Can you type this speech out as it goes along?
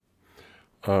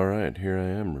All right, here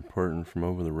I am reporting from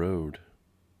over the road.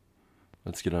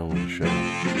 Let's get on with the show.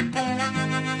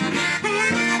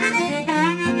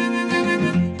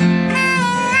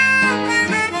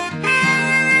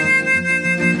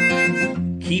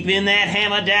 Keeping that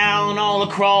hammer down all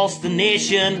across the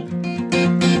nation,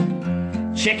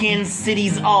 checking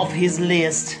cities off his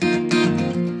list,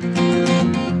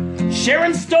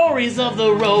 sharing stories of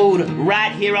the road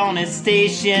right here on his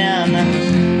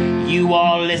station. You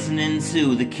are listening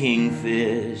to the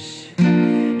Kingfish.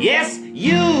 Yes,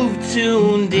 you've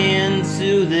tuned in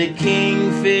to the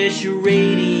Kingfish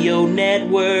Radio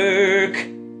Network.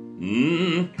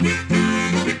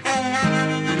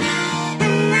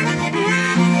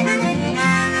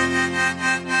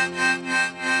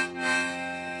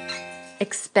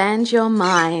 Expand your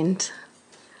mind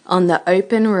on the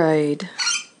open road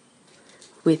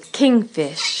with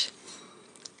Kingfish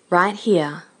right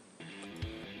here.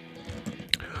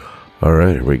 All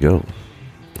right, here we go.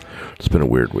 It's been a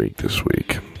weird week this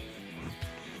week.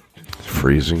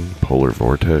 Freezing, polar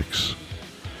vortex.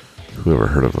 Who ever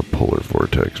heard of a polar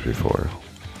vortex before?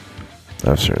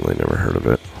 I've certainly never heard of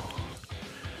it.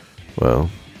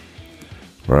 Well,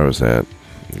 where I was at,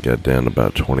 it got down to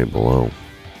about 20 below.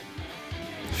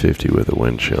 50 with a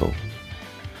wind chill.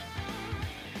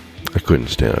 I couldn't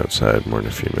stand outside more than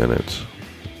a few minutes.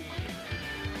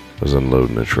 I was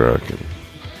unloading the truck and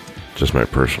just my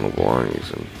personal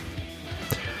belongings, and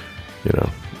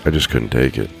I just couldn't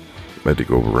take it. I had to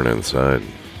go over and inside.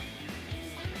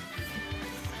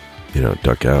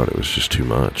 Duck out. It was just too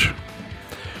much.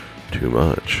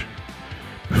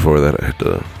 Before that, I had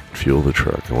to fuel the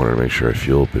truck. I wanted to make sure I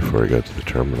fueled before I got to the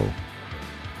terminal.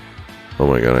 Oh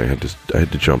my god, I had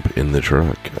to jump in the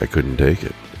truck. I couldn't take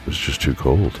it. It was just too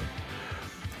cold.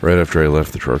 Right after I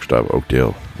left the truck stop,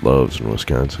 Oakdale, Loves in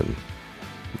Wisconsin,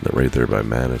 right there by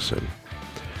Madison,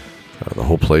 the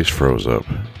whole place froze up.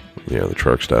 The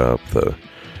truck stop, the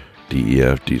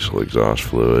DEF, diesel exhaust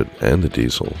fluid, and the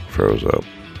diesel froze up.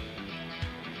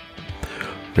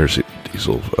 Never seen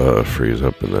diesel freeze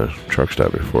up in the truck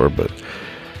stop before, but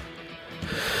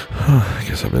I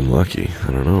guess I've been lucky.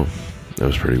 I don't know. That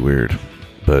was pretty weird.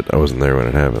 But I wasn't there when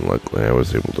it happened. Luckily, I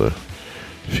was able to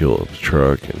fuel up the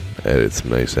truck and added some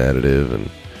nice additive,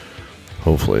 and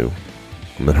hopefully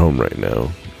I'm at home right now,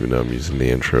 even though I'm using the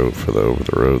intro for the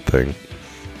over-the-road thing.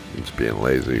 I'm just being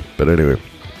lazy. But anyway,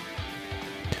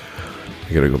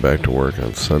 I gotta go back to work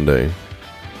on Sunday.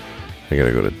 I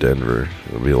gotta go to Denver.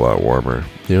 It'll be a lot warmer.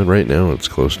 Right now it's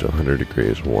close to 100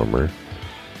 degrees warmer,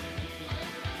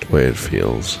 the way it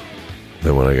feels,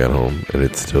 than when I got home. And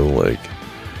it's still like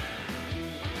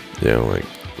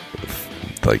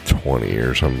 20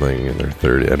 or something, and they're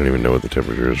 30. I don't even know what the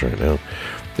temperature is right now.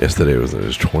 Yesterday it was in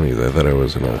its 20s. I thought I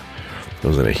was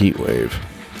in a heat wave.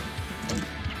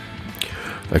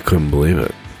 I couldn't believe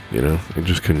it. I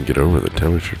just couldn't get over the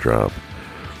temperature drop.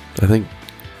 I think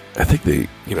they,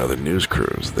 the news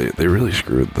crews, they really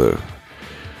screwed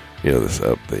this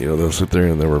up. They'll sit there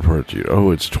and they'll report to you,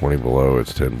 oh, it's 20 below,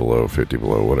 it's 10 below, 50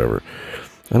 below, whatever.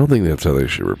 I don't think that's how they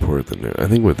should report the news. I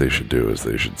think what they should do is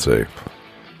they should say,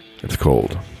 it's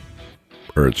cold,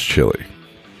 or it's chilly.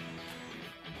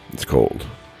 It's cold.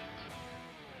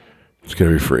 It's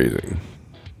going to be freezing.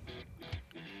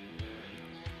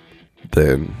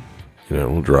 Then,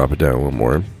 we'll drop it down a little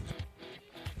more.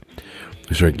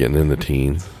 We start getting in the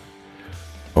teens.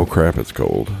 Oh crap, it's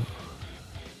cold.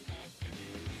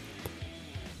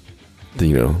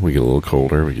 Then, we get a little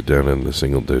colder. We get down into the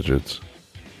single digits.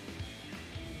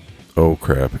 Oh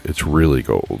crap, it's really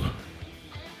cold.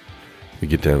 We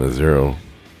get down to 0.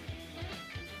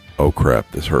 Oh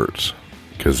crap, this hurts.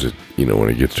 Because when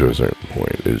it gets to a certain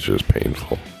point, it's just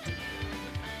painful.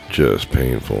 Just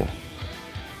painful.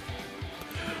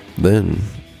 Then,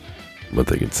 what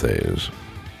they could say is,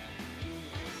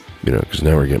 because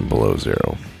now we're getting below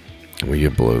 0. And we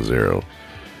get below 0.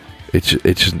 It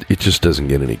just doesn't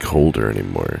get any colder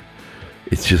anymore.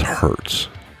 It just hurts.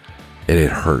 And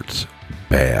it hurts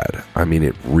bad. I mean,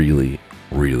 it really,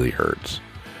 really hurts.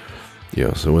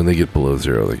 So when they get below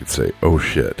 0, they could say, oh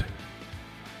shit,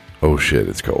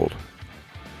 it's cold.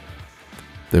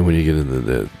 Then when you get into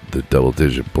the double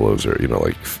digit below 0,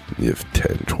 like you have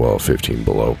 10, 12, 15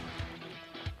 below.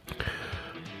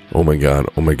 Oh my god,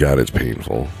 it's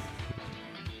painful.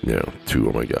 2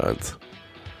 oh my gods.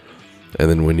 And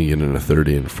then when you get into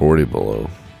 30 and 40 below,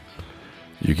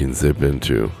 you can zip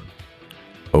into,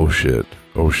 oh shit,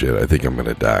 I think I'm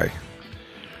gonna die.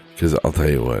 Because I'll tell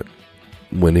you what,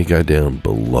 when it got down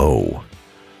below,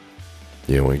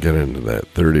 when it got into that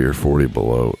 30 or 40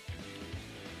 below,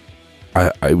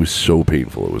 I was so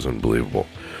painful, it was unbelievable.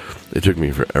 It took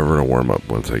me forever to warm up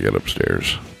once I get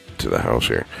upstairs to the house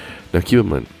here. Now, keep in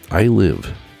mind, I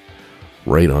live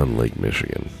right on Lake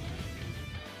Michigan.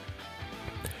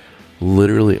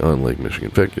 Literally on Lake Michigan.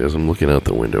 In fact, as I'm looking out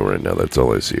the window right now, that's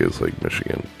all I see is Lake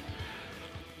Michigan.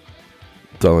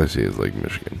 That's all I see is Lake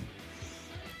Michigan.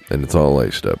 And it's all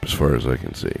iced up as far as I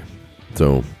can see.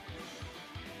 So,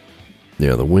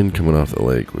 yeah, the wind coming off the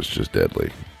lake was just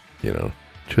deadly.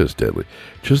 Just deadly.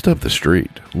 Just up the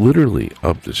street. Literally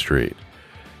up the street.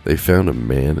 They found a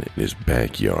man in his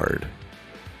backyard.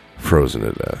 Frozen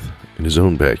to death. In his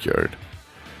own backyard.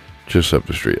 Just up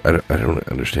the street. I don't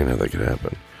understand how that could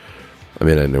happen. I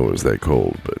mean, I know it was that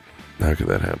cold, but how could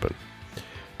that happen?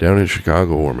 Down in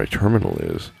Chicago, where my terminal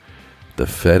is, the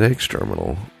FedEx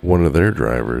terminal, one of their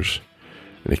drivers,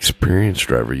 an experienced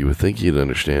driver, you would think he'd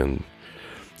understand,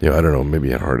 I don't know,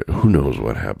 maybe who knows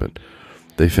what happened.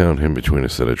 They found him between a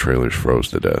set of trailers, froze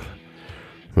to death.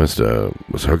 Was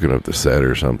hooking up the set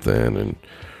or something, and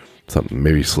something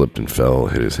maybe slipped and fell,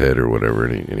 hit his head or whatever,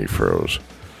 and he froze.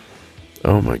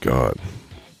 Oh my God.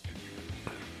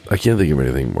 I can't think of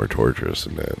anything more torturous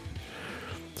than that.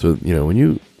 So, when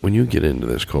you get into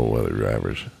this cold weather,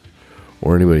 drivers,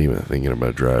 or anybody even thinking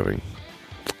about driving,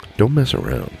 don't mess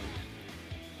around.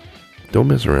 Don't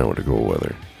mess around with the cold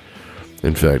weather.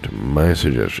 In fact, my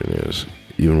suggestion is,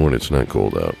 even when it's not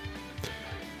cold out,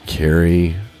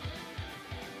 carry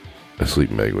a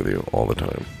sleeping bag with you all the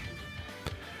time.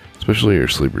 Especially your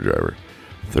sleeper driver.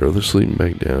 Throw the sleeping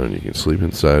bag down. You can sleep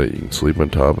inside it. You can sleep on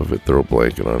top of it. Throw a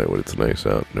blanket on it when it's nice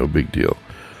out. No big deal.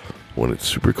 When it's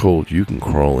super cold, you can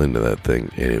crawl into that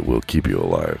thing and it will keep you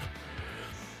alive.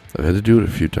 I've had to do it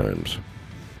a few times.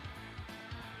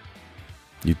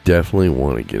 You definitely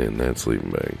want to get in that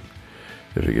sleeping bag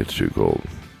if it gets too cold.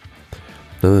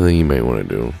 Another thing you might want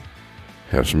to do,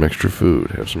 have some extra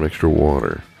food, have some extra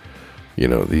water.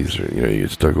 These are, you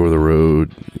get stuck over the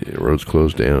road, the road's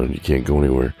closed down, you can't go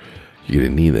anywhere. You're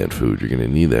going to need that food, you're going to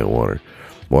need that water.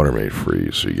 Water may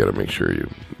freeze, so you got to make sure you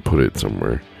put it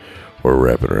somewhere or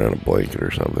wrap it around a blanket or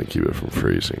something, keep it from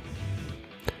freezing.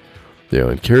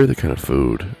 And carry the kind of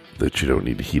food that you don't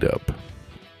need to heat up.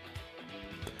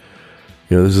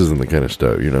 This isn't the kind of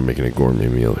stuff, you're not making a gourmet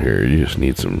meal here, you just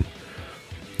need some,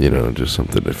 just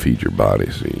something to feed your body,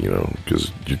 so,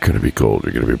 because you're going to be cold,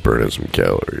 you're going to be burning some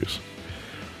calories.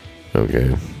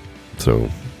 Okay, so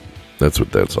that's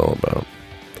what that's all about.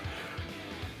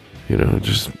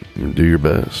 Just do your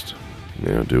best.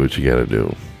 Do what you gotta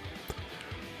do.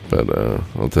 But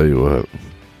I'll tell you what,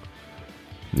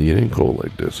 you get in cold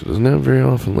like this, it doesn't happen very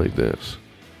often like this,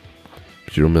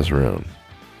 but you don't mess around.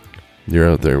 You're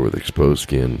out there with exposed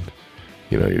skin,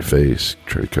 your face,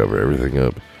 try to cover everything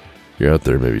up. You're out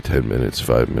there maybe 10 minutes,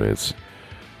 5 minutes,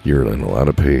 you're in a lot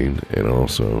of pain, and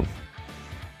also,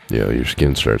 your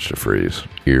skin starts to freeze,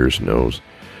 ears, nose.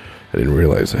 I didn't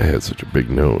realize I had such a big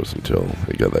nose until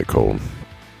it got that cold.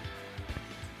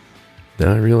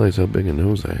 Now I realize how big a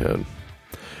nose I had.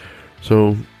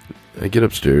 So, I get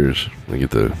upstairs, I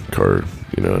get the car,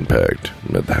 unpacked.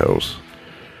 I'm at the house.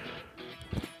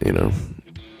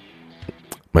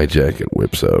 My jacket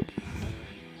whips up.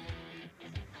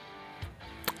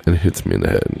 And it hits me in the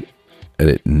head. And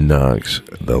it knocks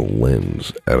the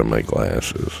lens out of my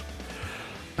glasses.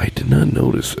 I did not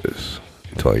notice this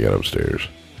until I got upstairs.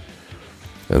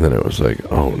 And then it was like,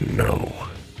 oh no.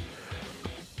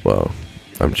 Well,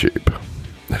 I'm cheap.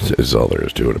 That's all there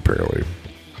is to it, apparently.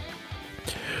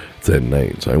 It's at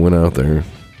night, so I went out there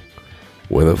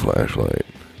with a flashlight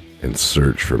and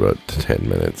searched for about 10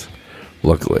 minutes.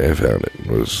 Luckily, I found it.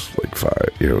 It was like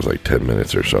it was like 10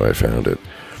 minutes or so I found it.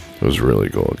 It was really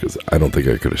cool, because I don't think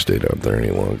I could have stayed out there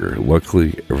any longer.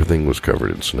 Luckily, everything was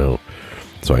covered in snow.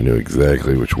 So I knew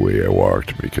exactly which way I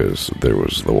walked, because there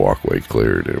was the walkway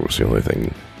cleared. It was the only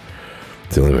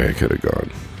way I could have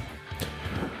gone.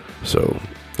 So,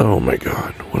 oh my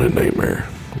God, what a nightmare.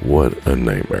 What a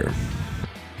nightmare.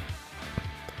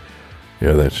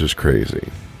 That's just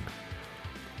crazy.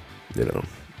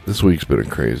 This week's been a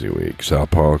crazy week.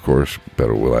 South Paul, of course,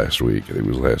 better last week. I think it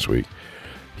was last week.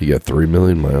 He got 3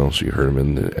 million miles. You heard him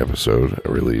in the episode I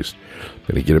released.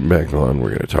 Going to get him back on. We're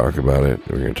going to talk about it.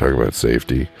 We're going to talk about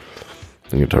safety.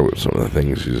 I'm going to talk about some of the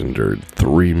things he's endured.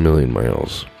 3 million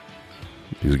miles.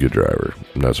 He's a good driver.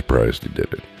 I'm not surprised he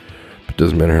did it. But it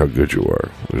doesn't matter how good you are.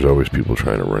 There's always people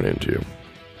trying to run into you.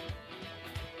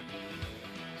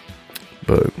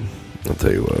 But I'll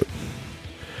tell you what.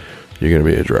 You're going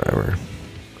to be a driver.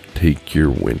 Take your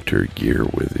winter gear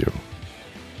with you.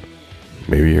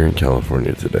 Maybe you're in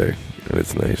California today and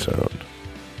it's nice out.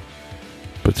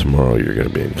 But tomorrow you're going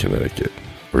to be in Connecticut,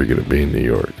 or you're going to be in New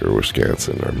York or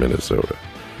Wisconsin or Minnesota.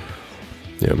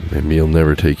 Yeah, maybe you'll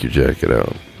never take your jacket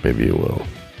out. Maybe you will.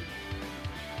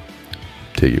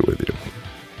 Take it with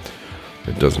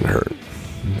you. It doesn't hurt.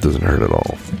 It doesn't hurt at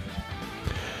all.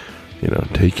 You know,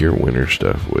 take your winter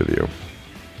stuff with you.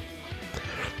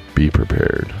 Be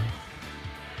prepared.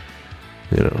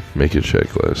 You know, make a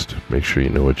checklist. Make sure you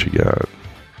know what you got.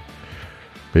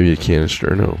 Maybe a can of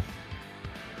Sterno.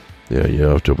 Yeah, you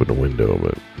have to open the window,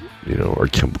 but, you know, or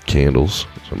candles.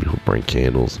 Some people bring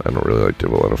candles. I don't really like to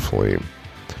have a lot of flame.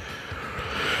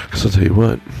 Because I'll tell you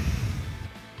what,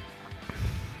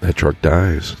 that truck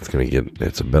dies.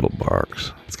 It's a metal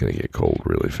box. It's going to get cold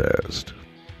really fast.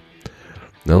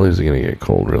 Not only is it going to get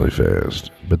cold really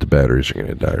fast, but the batteries are going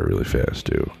to die really fast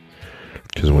too.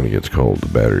 Because when it gets cold, the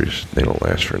batteries, they don't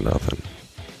last for nothing.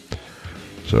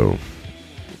 So,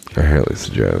 I highly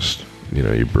suggest, you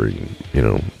know, you bring, you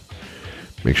know,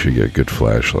 make sure you get a good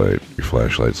flashlight. Your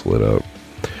flashlight's lit up.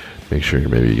 Make sure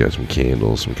maybe you got some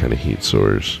candles, some kind of heat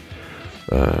source.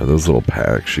 Those little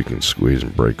packs you can squeeze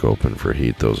and break open for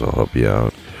heat, those will help you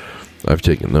out. I've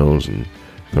taken those and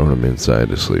thrown them inside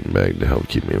the sleeping bag to help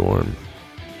keep me warm.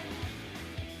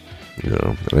 You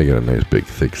know, and I got a nice big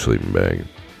thick sleeping bag.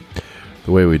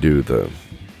 The way we do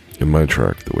in my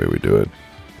truck, the way we do it,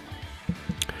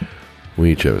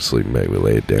 we each have a sleeping bag. We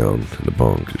lay it down in the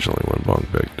bunk. There's only one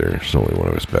bunk back there. There's only one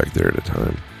of us back there at a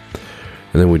time.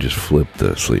 And then we just flip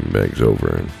the sleeping bags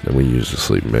over, and then we use the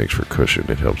sleeping bags for cushion.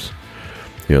 It helps,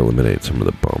 you know, eliminate some of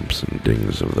the bumps and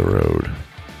dings of the road.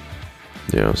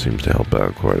 You know, it seems to help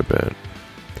out quite a bit.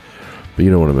 But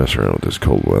you don't want to mess around with this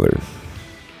cold weather.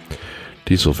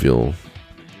 Diesel fuel,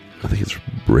 I think it's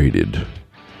rated.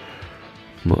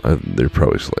 Well, they're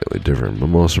probably slightly different, but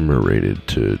most of them are rated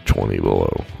to 20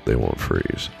 below. They won't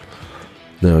freeze.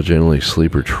 Now, generally,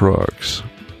 sleeper trucks,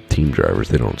 team drivers,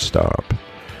 they don't stop.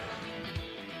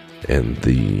 And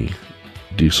the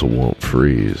diesel won't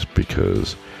freeze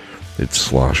because it's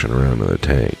sloshing around in the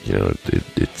tank. You know,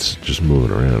 it's just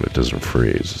moving around. It doesn't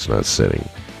freeze. It's not sitting.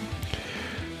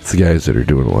 It's the guys that are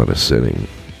doing a lot of sitting.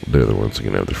 They're the ones that are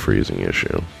going to have the freezing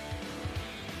issue.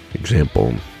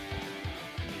 Example,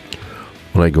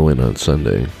 when I go in on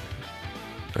Sunday,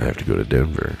 I have to go to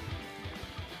Denver.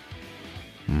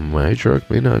 My truck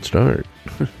may not start.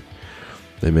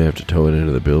 They may have to tow it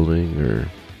into the building, or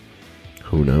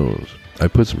who knows. I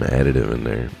put some additive in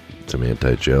there, some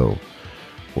anti-gel,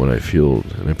 when I fueled,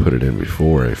 and I put it in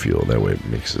before I fueled. That way it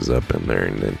mixes up in there,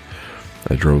 and then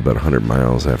I drove about 100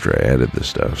 miles after I added the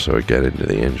stuff, so it got into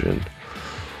the engine.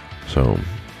 So,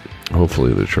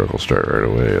 hopefully the truck will start right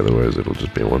away, otherwise it'll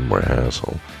just be one more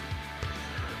hassle.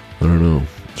 I don't know.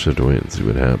 Just have to wait and see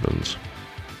what happens.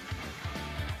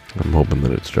 I'm hoping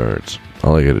that it starts.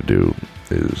 All I gotta do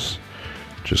is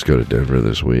just go to Denver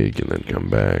this week and then come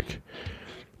back.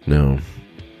 Now,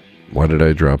 why did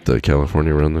I drop the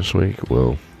California run this week?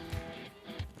 Well,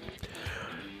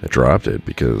 I dropped it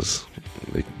because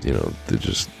they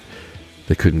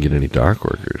couldn't get any dock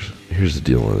workers. Here's the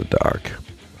deal on the dock.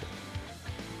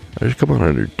 There's a couple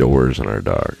hundred doors on our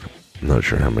dock. I'm not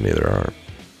sure how many there are.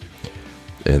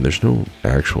 And there's no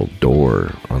actual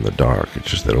door on the dock. It's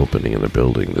just that opening in the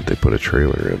building that they put a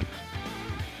trailer in.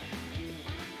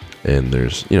 And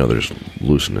there's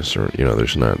looseness, or,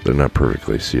 they're not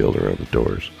perfectly sealed around the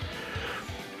doors.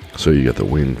 So you got the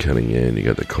wind cutting in, you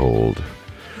got the cold,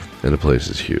 and the place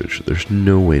is huge. There's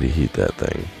no way to heat that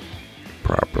thing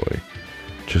properly.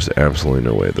 Just absolutely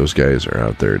no way. Those guys are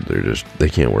out there, they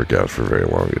can't work out for very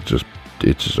long. It's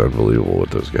just unbelievable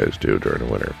what those guys do during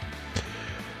the winter.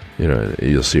 You know,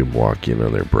 you'll see them walk in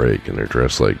on their break, and they're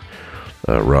dressed like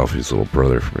Ralphie's little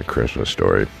brother from A Christmas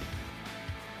Story.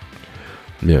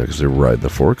 Yeah, because they're riding the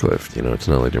forklift. You know, it's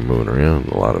not like they're moving around,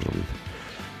 a lot of them.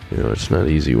 You know, it's not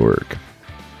easy work.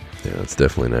 Yeah, it's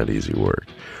definitely not easy work.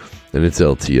 And it's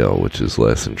LTL, which is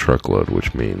less than truckload,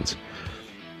 which means,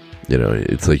 you know,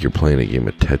 it's like you're playing a game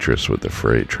of Tetris with the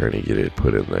freight, trying to get it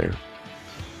put in there.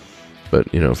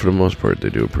 But, you know, for the most part, they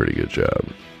do a pretty good job.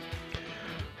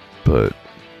 But,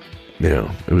 you know,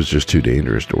 it was just too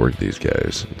dangerous to work these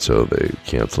guys, and so they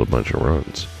canceled a bunch of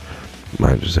runs.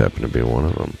 Mine just happened to be one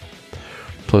of them.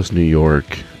 Plus New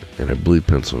York, and I believe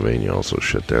Pennsylvania also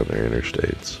shut down their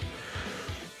interstates.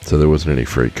 So there wasn't any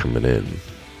freight coming in.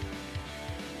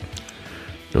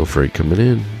 No freight coming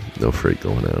in, no freight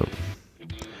going out.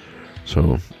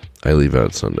 So I leave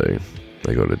out Sunday.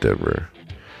 I go to Denver.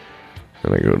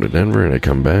 And I go to Denver and I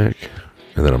come back.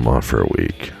 And then I'm off for a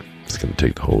week. It's going to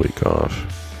take the whole week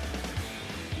off.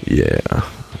 Yeah.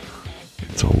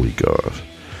 It's a whole week off.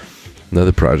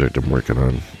 Another project I'm working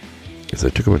on is I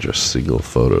took a bunch of single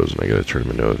photos and I got to turn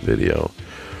them into a video.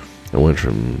 I went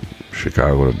from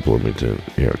Chicago to Bloomington,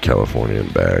 California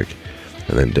and back,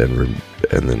 and then Denver,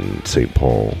 and then St.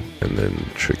 Paul, and then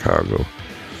Chicago.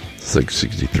 It's like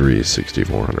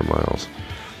 6,400 miles.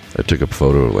 I took a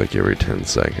photo like every 10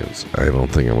 seconds. I don't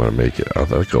think I'm going to make it. I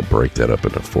think I'll break that up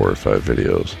into 4 or 5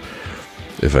 videos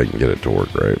if I can get it to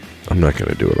work right. I'm not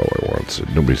going to do it all at once.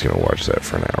 Nobody's going to watch that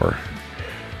for an hour.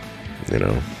 You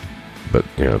know? But,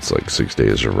 you know, it's like 6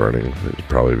 days of running. It'd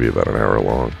probably be about an hour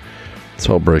long.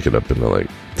 So I'll break it up into like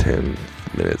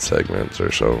 10-minute segments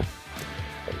or so.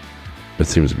 It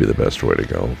seems to be the best way to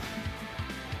go.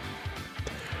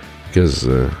 Because,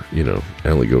 you know, I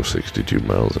only go 62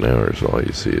 miles an hour, so all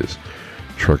you see is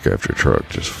truck after truck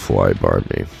just fly by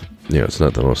me. You know, it's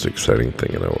not the most exciting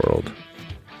thing in the world.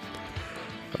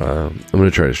 I'm going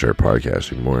to try to start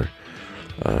podcasting more.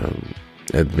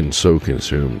 I've been so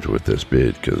consumed with this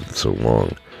bid because it's so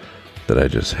long that I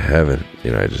just haven't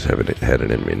had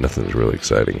it in me. Nothing's really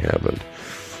exciting happened.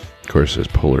 Of course, this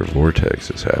polar vortex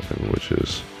has happened, which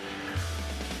is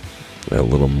a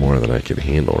little more than I can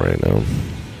handle right now.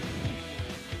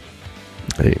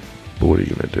 Hey, but what are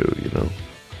you going to do, you know?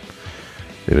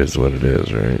 It is what it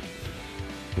is, right?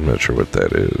 I'm not sure what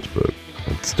that is, but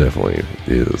it's definitely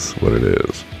is what it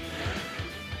is.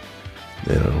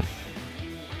 You know?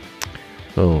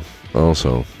 Oh,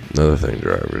 also, another thing,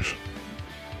 drivers.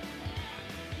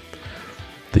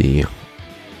 The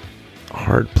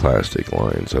hard plastic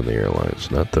lines on the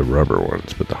airlines, not the rubber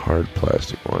ones, but the hard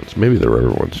plastic ones. Maybe the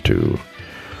rubber ones too.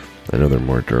 I know they're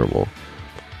more durable.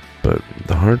 But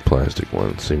the hard plastic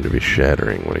ones seem to be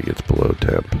shattering when it gets below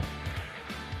temp.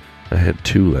 I had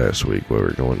 2 last week while we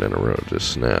were going down a road,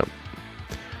 just snap.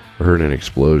 I heard an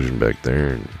explosion back there,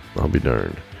 and I'll be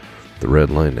darned. The red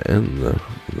line and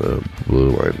the blue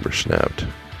line were snapped.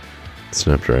 It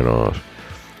snapped right off.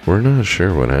 We're not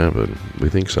sure what happened. We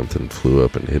think something flew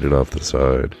up and hit it off the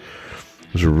side.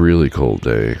 It was a really cold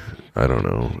day. I don't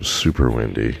know. It was super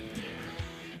windy.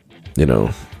 You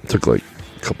know, it took like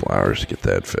a couple hours to get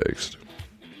that fixed.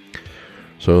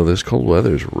 So this cold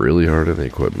weather is really hard on the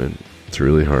equipment. It's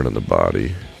really hard on the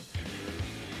body.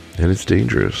 And it's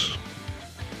dangerous.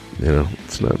 You know,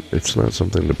 it's not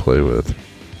something to play with.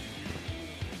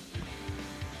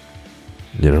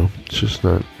 You know, it's just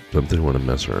not something you want to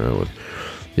mess around with.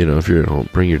 You know, if you're at home,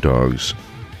 bring your dogs.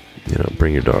 You know,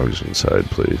 bring your dogs inside,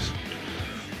 please.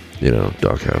 You know,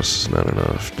 doghouse is not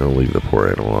enough. Don't leave the poor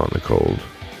animal out in the cold.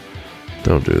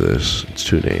 Don't do this. It's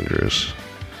too dangerous.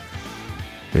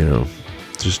 You know,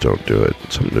 just don't do it.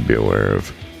 It's something to be aware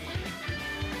of.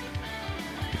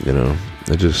 You know,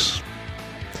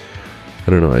 I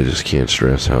don't know. I just can't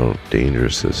stress how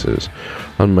dangerous this is.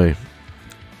 On my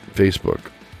Facebook,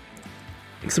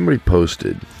 somebody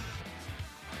posted,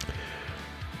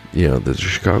 you know, the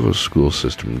Chicago school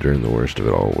system during the worst of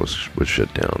it all was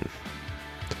shut down.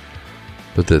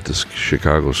 But that the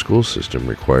Chicago school system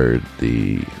required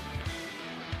the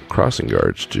crossing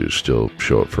guards to still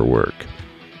show up for work.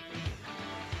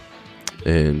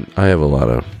 And I have a lot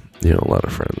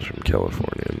of friends from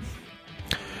California and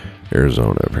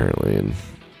Arizona apparently, and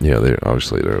yeah, they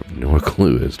obviously don't have no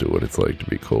clue as to what it's like to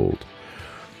be cold.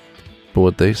 But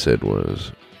what they said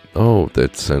was, oh,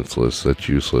 that's senseless, that's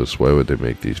useless, why would they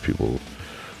make these people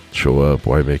show up,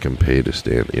 why make them pay to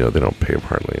stand, you know, they don't pay them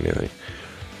hardly anything.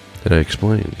 And I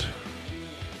explained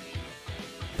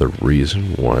the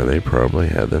reason why they probably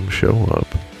had them show up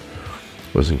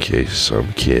was in case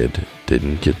some kid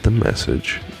didn't get the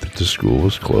message that the school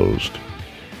was closed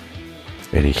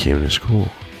and he came to school.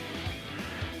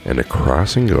 And a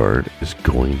crossing guard is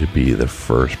going to be the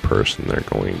first person they're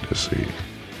going to see.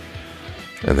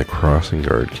 And the crossing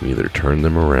guard can either turn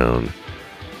them around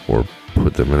or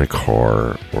put them in a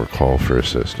car or call for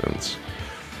assistance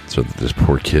so that this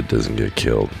poor kid doesn't get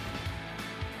killed.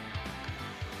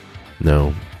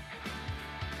 Now,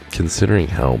 considering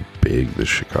how big the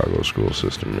Chicago school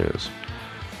system is,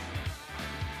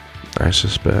 I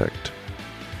suspect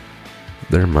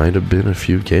there might have been a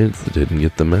few kids that didn't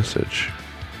get the message.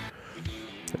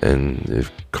 And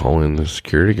if calling the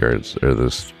security guards or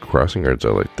the crossing guards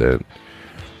out like that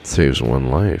saves one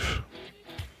life,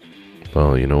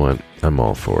 well, you know what? I'm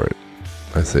all for it.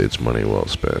 I say it's money well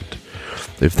spent.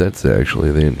 If that's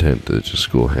actually the intent that the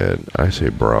school had, I say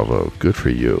bravo. Good for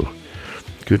you.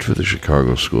 Good for the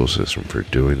Chicago school system for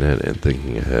doing that and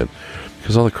thinking ahead.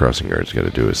 Because all the crossing guards got to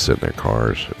do is sit in their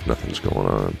cars if nothing's going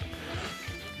on.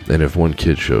 And if one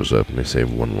kid shows up and they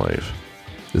save one life,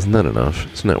 isn't that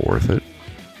enough? Isn't that worth it?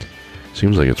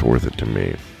 Seems like it's worth it to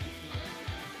me.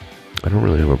 I don't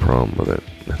really have a problem with it.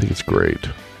 I think it's great.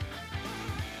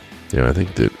 You know, I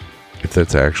think that if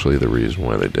that's actually the reason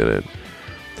why they did it,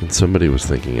 then somebody was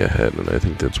thinking ahead, and I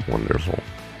think that's wonderful.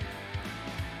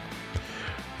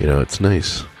 You know, it's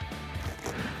nice.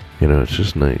 it's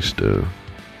just nice to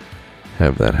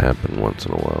have that happen once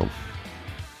in a while.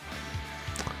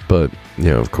 But,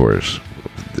 of course,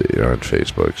 on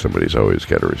Facebook, somebody's always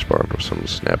got to respond with something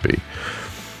snappy.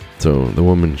 So the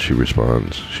woman, she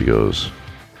responds, she goes,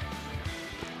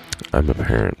 I'm a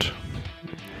parent,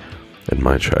 and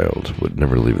my child would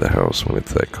never leave the house when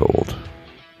it's that cold.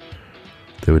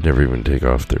 They would never even take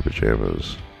off their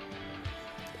pajamas.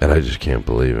 And I just can't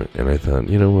believe it. And I thought,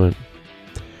 you know what?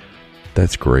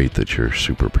 That's great that you're a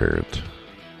super parent.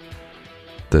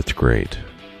 That's great.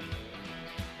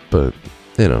 But,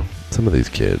 some of these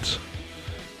kids,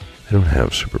 they don't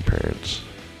have super parents.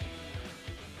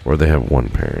 Or they have one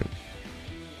parent.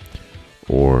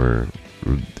 Or,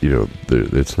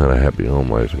 it's not a happy home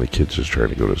life and the kid's just trying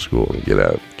to go to school and get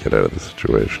out of the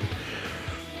situation.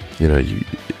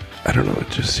 I don't know, it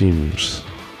just seems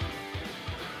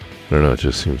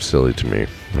silly to me,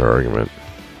 our argument.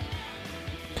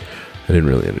 I didn't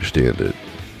really understand it.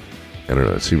 I don't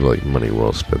know, it seemed like money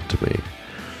well spent to me.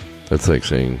 That's like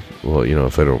saying, well,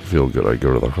 if I don't feel good, I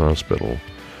go to the hospital.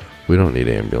 We don't need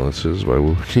ambulances. Why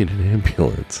would we need an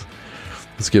ambulance?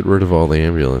 Let's get rid of all the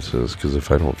ambulances, because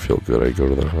if I don't feel good, I go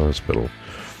to the hospital.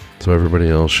 So everybody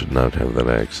else should not have that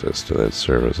access to that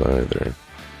service either.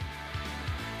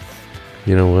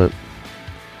 You know what?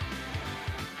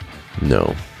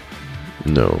 No,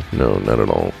 not at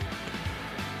all.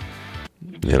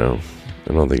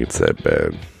 I don't think it's that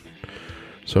bad.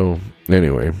 So,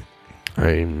 anyway,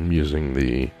 I'm using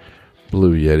the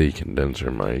Blue Yeti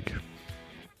condenser mic.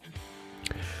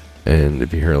 And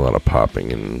if you hear a lot of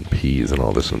popping and peas and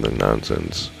all this other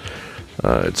nonsense,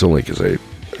 it's only because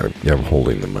I'm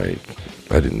holding the mic.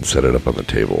 I didn't set it up on the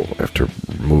table. I have to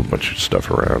move a bunch of stuff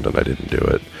around, and I didn't do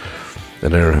it.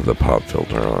 And I don't have the pop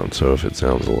filter on, so if it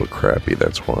sounds a little crappy,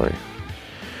 that's why.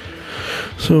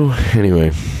 So,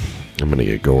 anyway, I'm gonna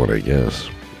get going, I guess.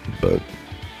 But,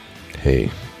 hey,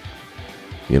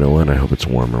 you know what? I hope it's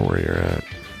warmer where you're at.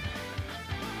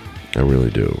 I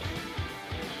really do.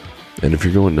 And if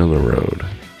you're going down the road,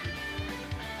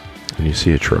 and you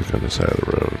see a truck on the side of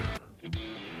the road,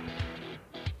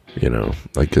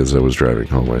 like as I was driving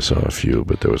home, I saw a few,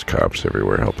 but there was cops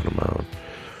everywhere helping them out.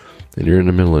 And you're in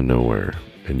the middle of nowhere,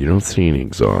 and you don't see any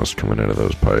exhaust coming out of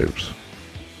those pipes.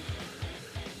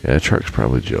 Yeah, that truck's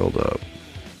probably gelled up.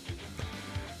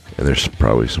 And there's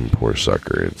probably some poor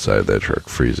sucker inside that truck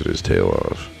freezing his tail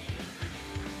off.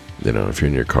 If you're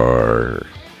in your car,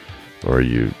 or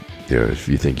if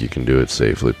you think you can do it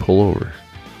safely, pull over.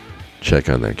 Check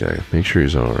on that guy. Make sure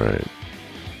he's alright.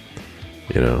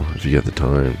 If you got the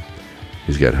time,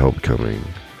 he's got help coming.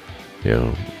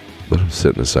 Let him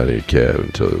sit in the side of your cab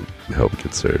until help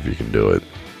gets there if you can do it.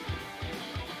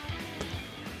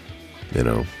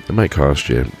 It might cost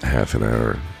you half an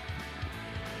hour.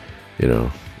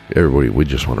 Everybody, we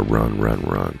just want to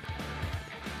run.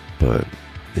 But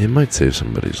it might save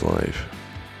somebody's life.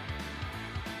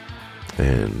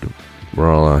 And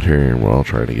we're all out here and we're all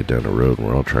trying to get down the road and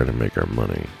we're all trying to make our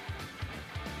money.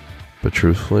 But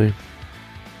truthfully,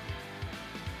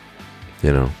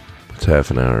 it's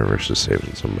half an hour versus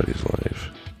saving somebody's life.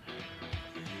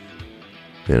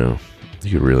 You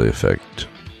could really affect,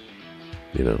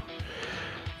 you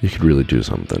could really do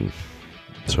something.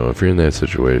 So if you're in that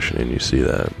situation and you see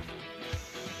that,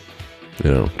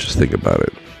 just think about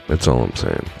it. That's all I'm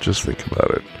saying. Just think about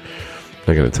it. I'm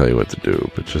not going to tell you what to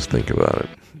do, but just think about it.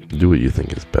 Do what you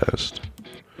think is best.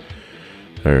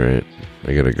 Alright,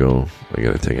 I gotta go. I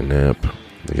gotta take a nap.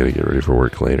 I gotta get ready for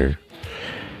work later.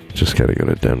 Just gotta go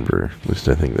to Denver. At least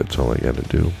I think that's all I gotta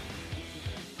do.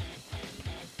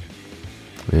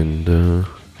 And,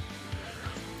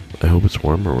 I hope it's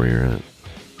warmer where you're at.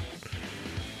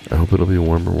 I hope it'll be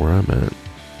warmer where I'm at.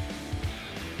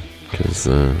 Because,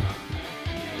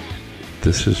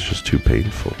 this is just too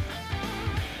painful.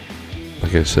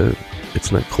 Like I said,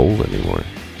 it's not cold anymore.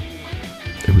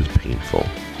 It was painful.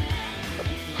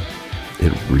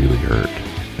 It really hurt.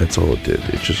 That's all it did.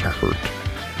 It just hurt.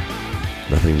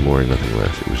 Nothing more, nothing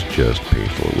less. It was just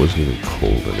painful. It wasn't even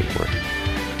cold anymore.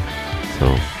 So,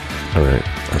 alright.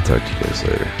 I'll talk to you guys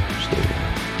later. Just later.